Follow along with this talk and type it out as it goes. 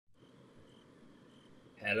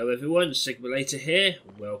Hello everyone, Sigmulator here.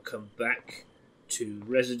 Welcome back to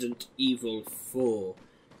Resident Evil 4.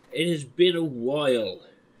 It has been a while.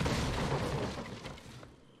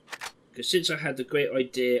 Because since I had the great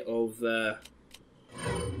idea of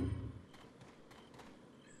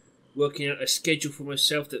working out a schedule for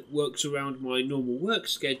myself that works around my normal work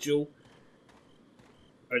schedule,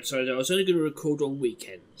 I decided I was only going to record on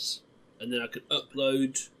weekends. And then I could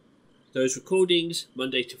upload those recordings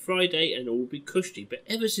Monday to Friday and all will be cushy. But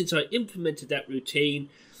ever since I implemented that routine,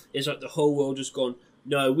 it's like the whole world has gone,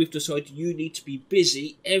 no, we've decided you need to be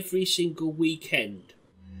busy every single weekend.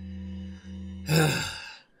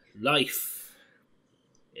 Life.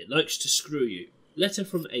 It likes to screw you. Letter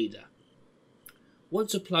from Ada.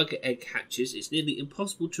 Once a plug egg hatches, it's nearly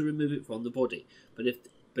impossible to remove it from the body. But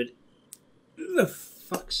for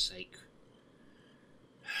fuck's sake.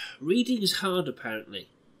 Reading is hard apparently.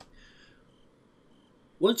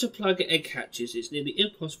 Once a plug egg hatches, it's nearly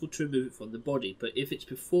impossible to remove it from the body, but if it's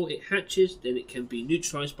before it hatches, then it can be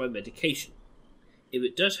neutralized by medication. If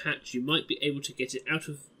it does hatch, you might be able to get it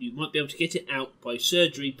out by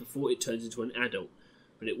surgery before it turns into an adult,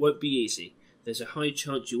 but it won't be easy. There's a high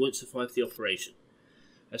chance you won't survive the operation.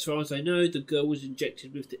 As far as I know, the girl was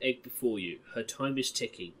injected with the egg before you. Her time is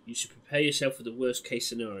ticking. You should prepare yourself for the worst case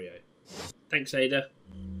scenario. Thanks, Ada.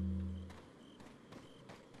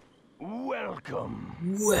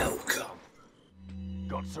 Welcome. Welcome.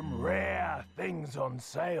 Got some rare things on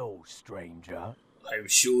sale, stranger. I'm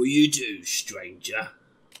sure you do, stranger.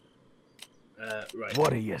 Right.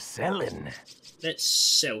 What are you selling? Let's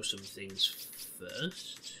sell some things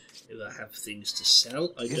first. If I have things to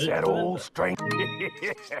sell, I don't Is that remember. all, stranger?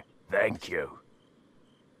 Thank you.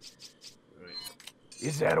 Right.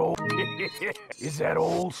 Is that all? Is that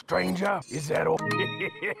all, stranger? Is that all?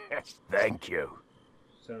 Thank you.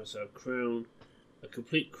 So a crown, a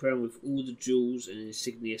complete crown with all the jewels and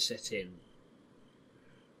insignia set in.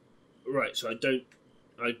 Right, so I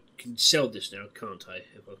can sell this now, can't I?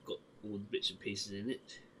 If I've got all the bits and pieces in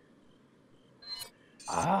it.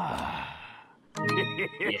 Ah.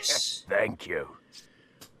 Yes. Thank you.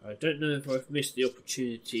 I don't know if I've missed the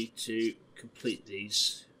opportunity to complete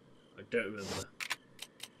these. I don't remember.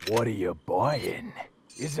 What are you buying?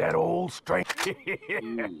 Is that all, stranger?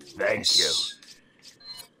 Thank you.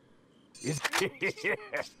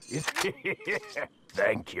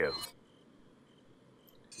 Thank you.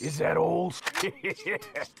 Is that all?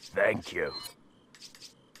 Thank you.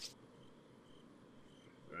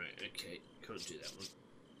 Right, okay. Can't do that one.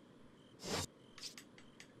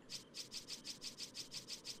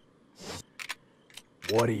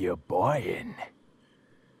 What are you buying?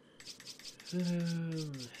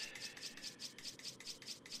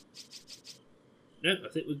 No, I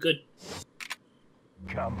think we're good.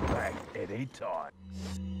 Come back any time.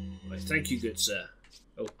 Right, thank you, good sir.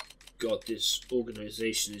 Oh god, this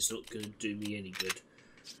organisation is not going to do me any good.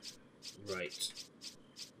 Right.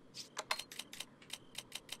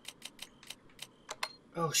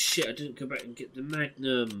 Oh shit, I didn't go back and get the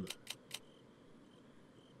Magnum.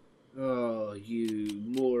 Oh, you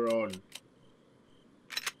moron.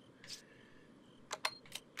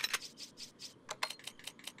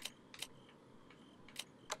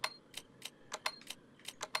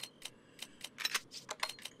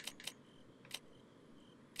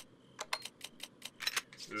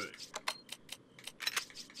 Right.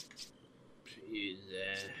 Put you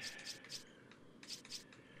there.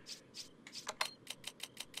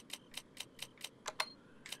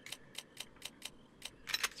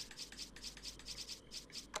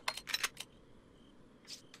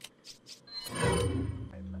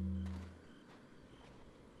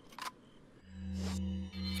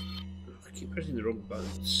 I keep pressing the wrong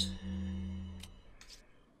buttons.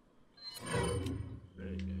 There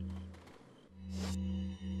we go.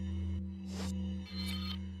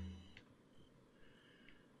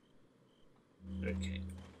 Okay.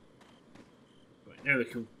 Right, now we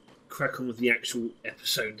can crack on with the actual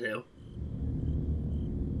episode now.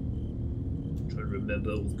 Try to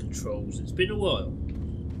remember all the controls. It's been a while.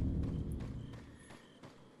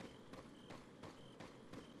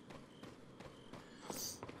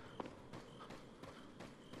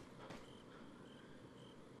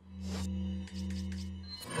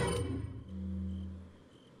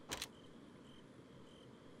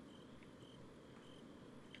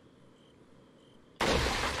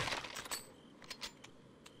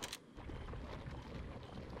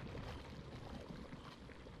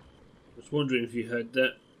 Wondering if you heard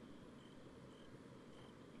that.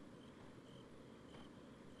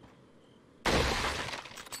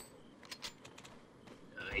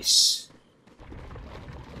 Nice.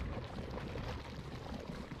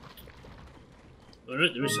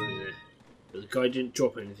 Alright, there is something there. But the guy didn't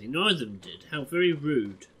drop anything. Neither of them did. How very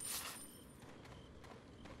rude.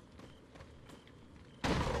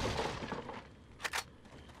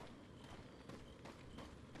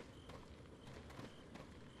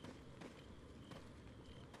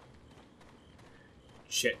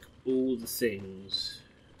 Check all the things.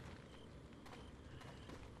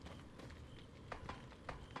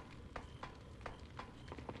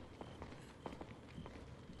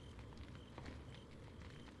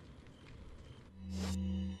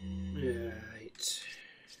 Right.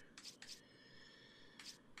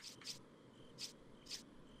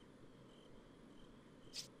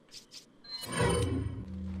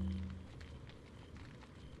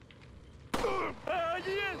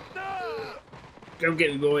 Come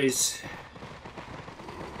get me, boys.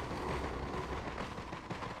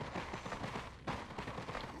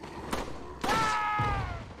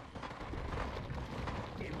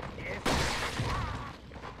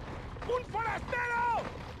 ¡Un forastero!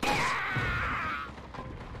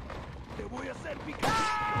 ¡Te voy a hacer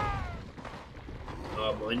picar!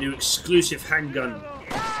 Oh, my new exclusive handgun.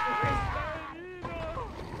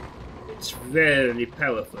 It's very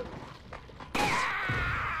powerful.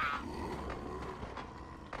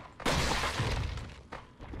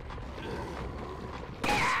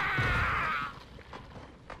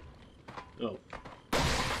 Oh.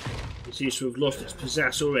 It seems to have lost its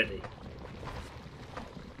pizzazz already.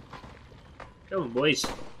 Come on, boys.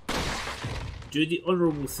 Do the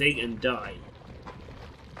honourable thing and die.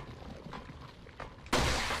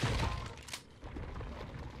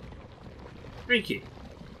 Thank you.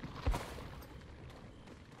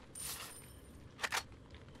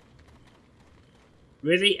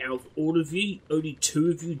 Really? Out of all of you, only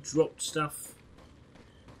 2 of you dropped stuff?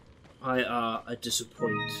 I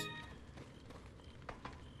disappoint.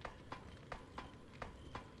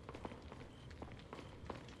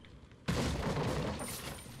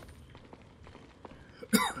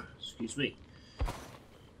 Excuse me.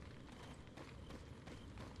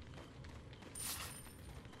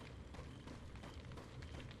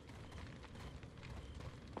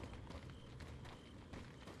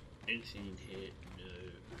 Anything in here? No.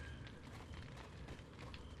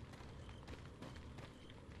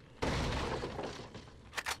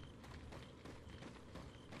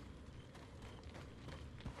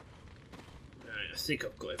 Alright, I think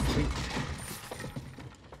I've got everything.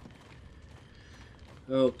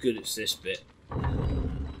 Oh, good, it's this bit.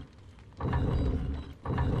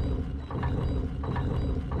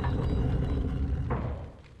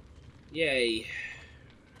 Yay.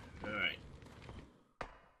 Alright.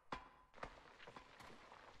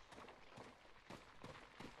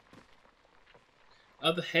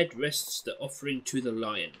 Other head rests the offering to the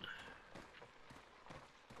lion.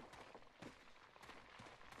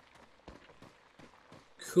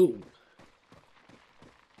 Cool.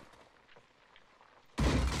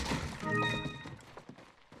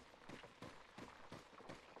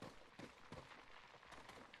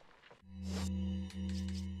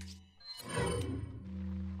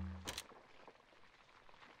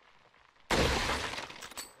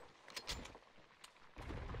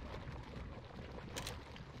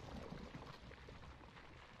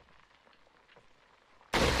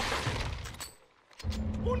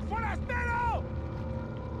 ¡Un forastero!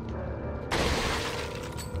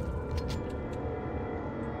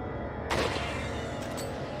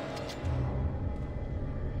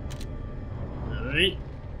 Alright.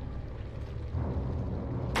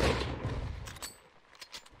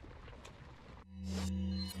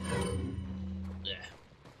 Yeah.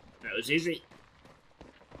 That was easy.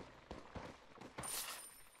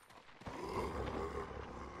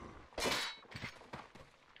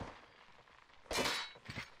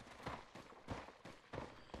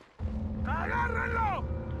 ¡Agárrenlo!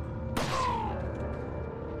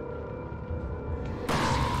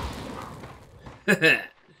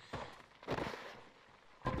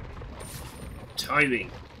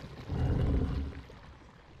 Timing.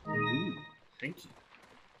 Ooh, thank you.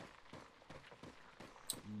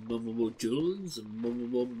 More jewels and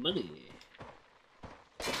more money.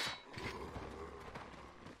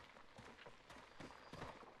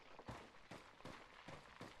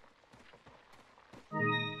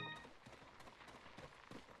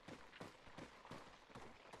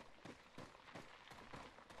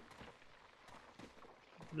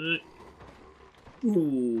 No.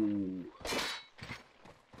 Ooh.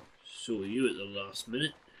 Saw you at the last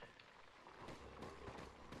minute.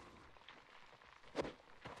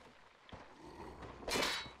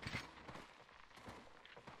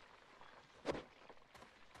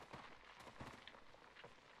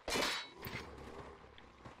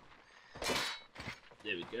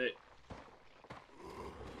 There we go.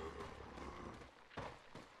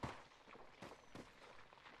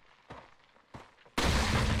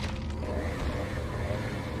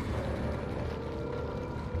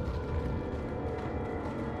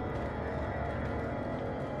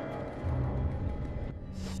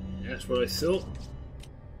 That's what I thought.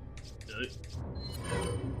 No.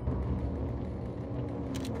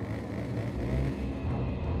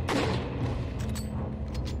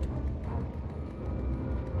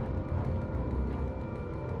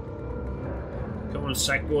 Come on,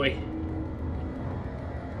 sack boy.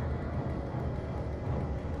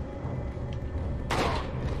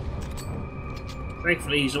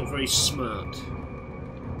 Thankfully, he's not very smart.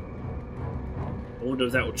 I wonder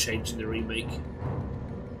if that will change in the remake.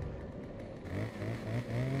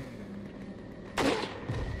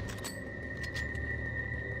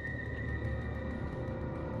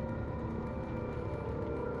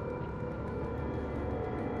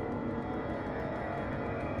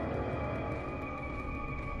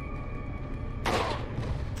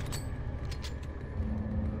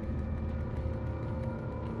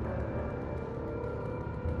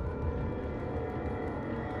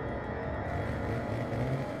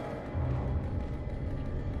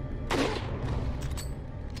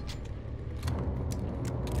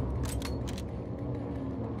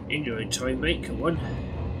 In your own time, mate, come on.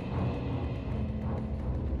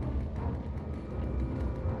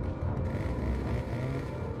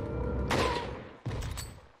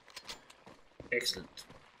 Excellent.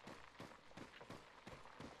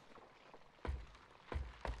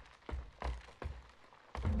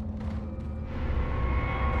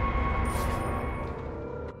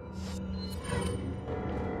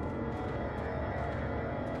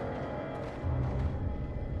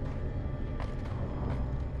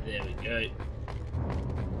 There we go.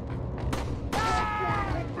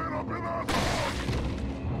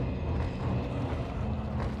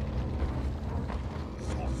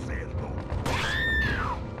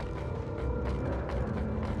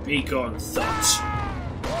 Be gone, thoughts.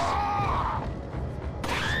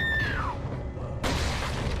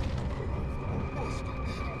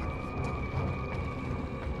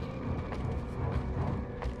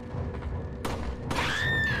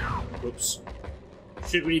 Whoops.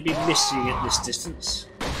 Shouldn't really be missing at this distance.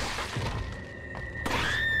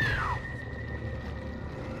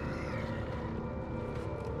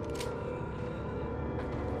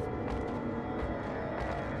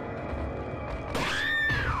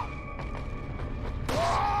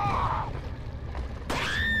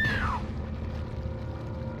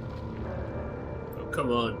 Oh,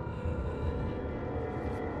 come on.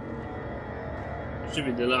 Should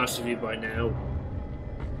be the last of you by now.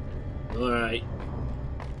 Alright.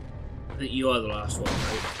 I think you are the last one,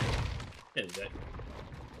 mate. There we go.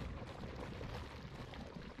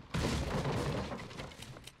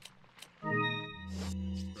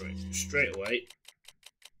 Right, straight away.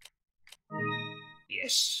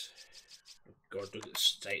 Yes. Oh God, look at the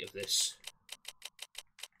state of this.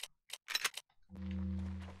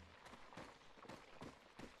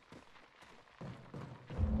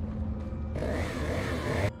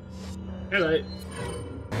 Hello.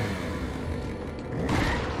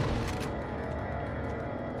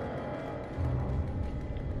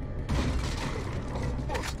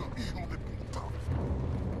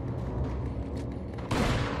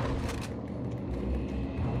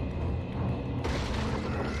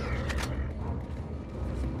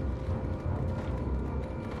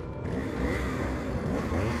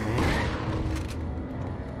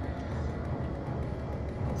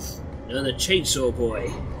 Another chainsaw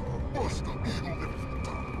boy.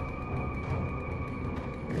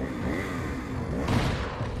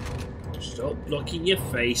 Stop blocking your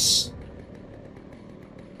face.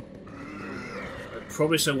 I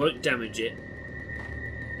promise I won't damage it.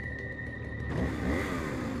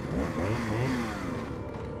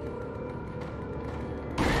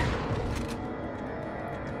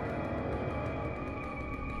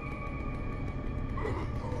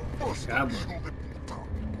 Come on.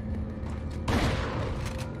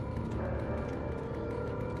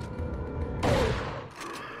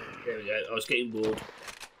 There we go, I was getting bored.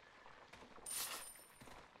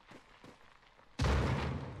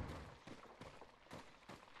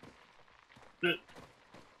 No,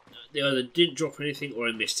 they either didn't drop anything or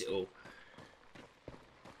I missed it all.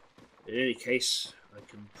 In any case, I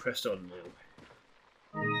can press on now.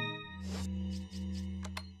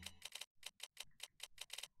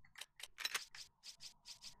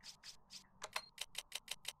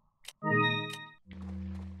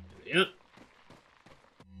 Yeah.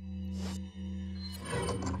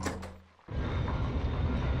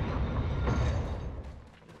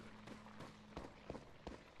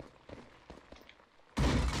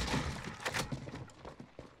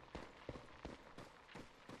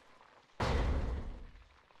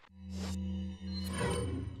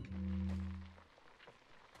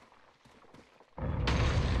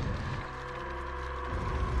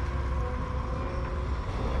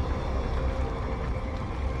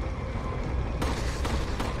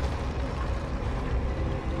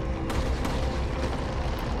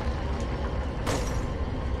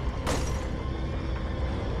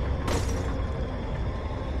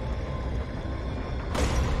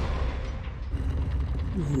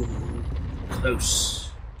 Ooh, close.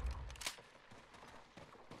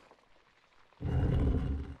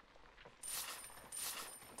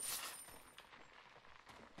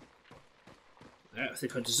 I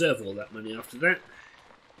think I deserve all that money after that.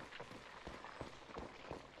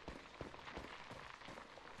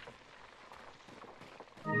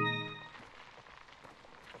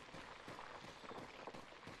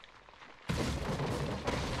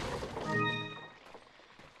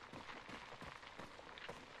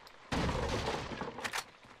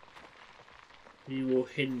 Any more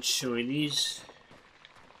hidden shinies?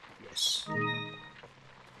 Yes.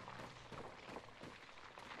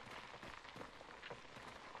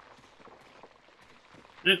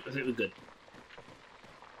 No, I think we're good.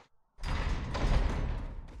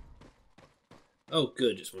 Oh,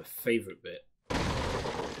 good. It's my favourite bit.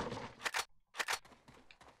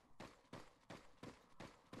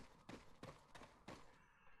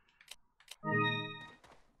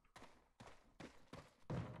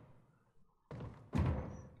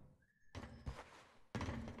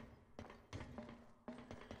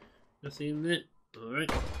 Nothing in there?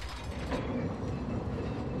 Alright.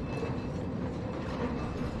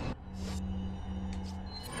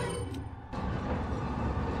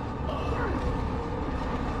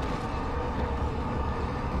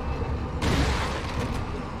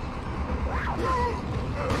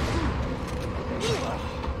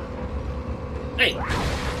 Hey! Right,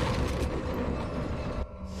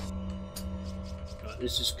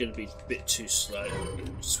 this is going to be a bit too slow.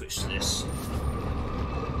 Switch to this.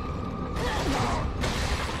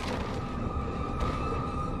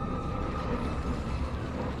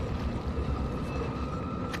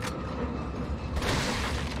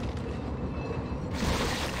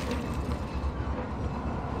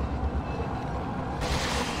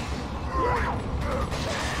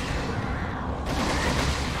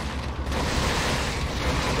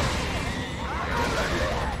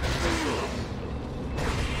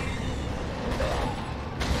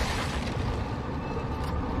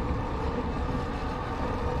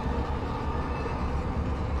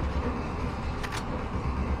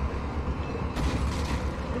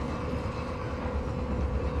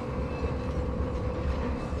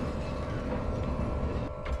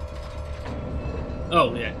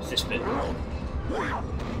 Oh yeah, it's this bit.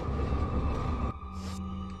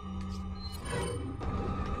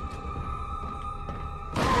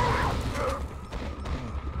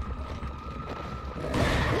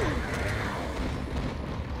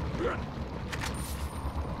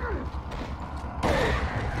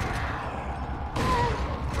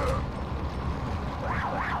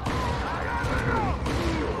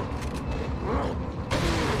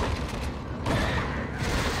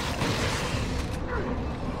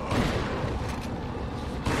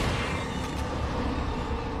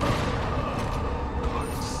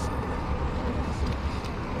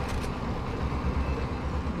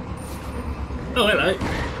 Oh, hello.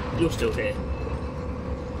 You're still here.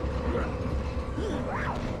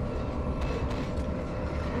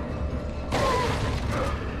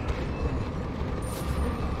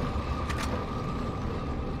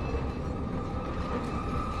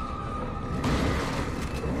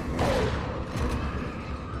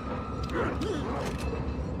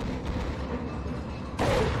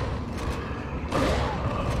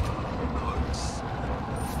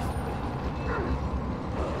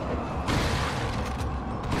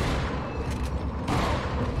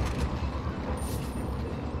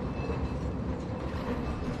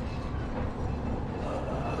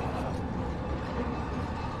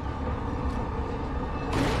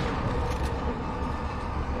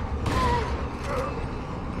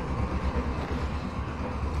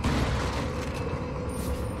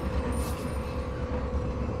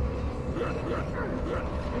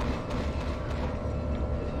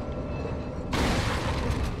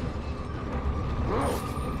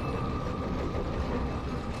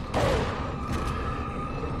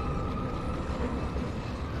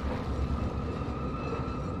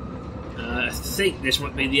 I think this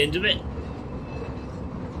might be the end of it.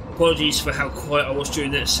 Apologies for how quiet I was during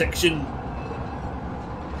that section.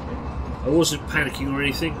 I wasn't panicking or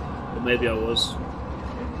anything, or maybe I was.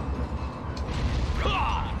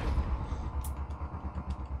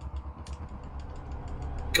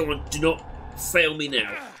 Come on, do not fail me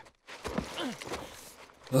now.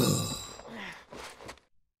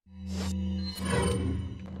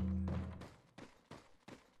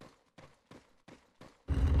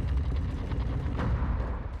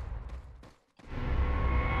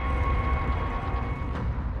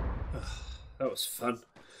 That was fun.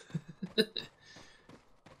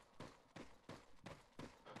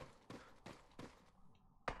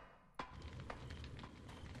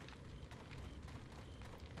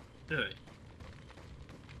 Alright.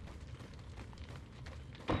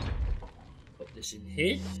 Put this in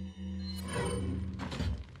here.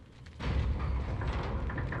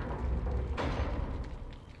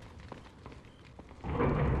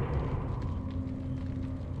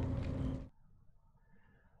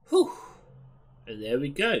 Whew. And there we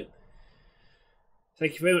go.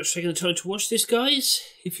 Thank you very much for taking the time to watch this, guys.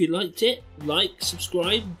 If you liked it, like,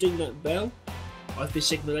 subscribe, ding that bell. I've been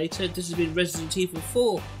Sigma Later, this has been Resident Evil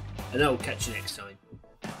 4, and I will catch you next time.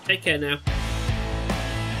 Take care now.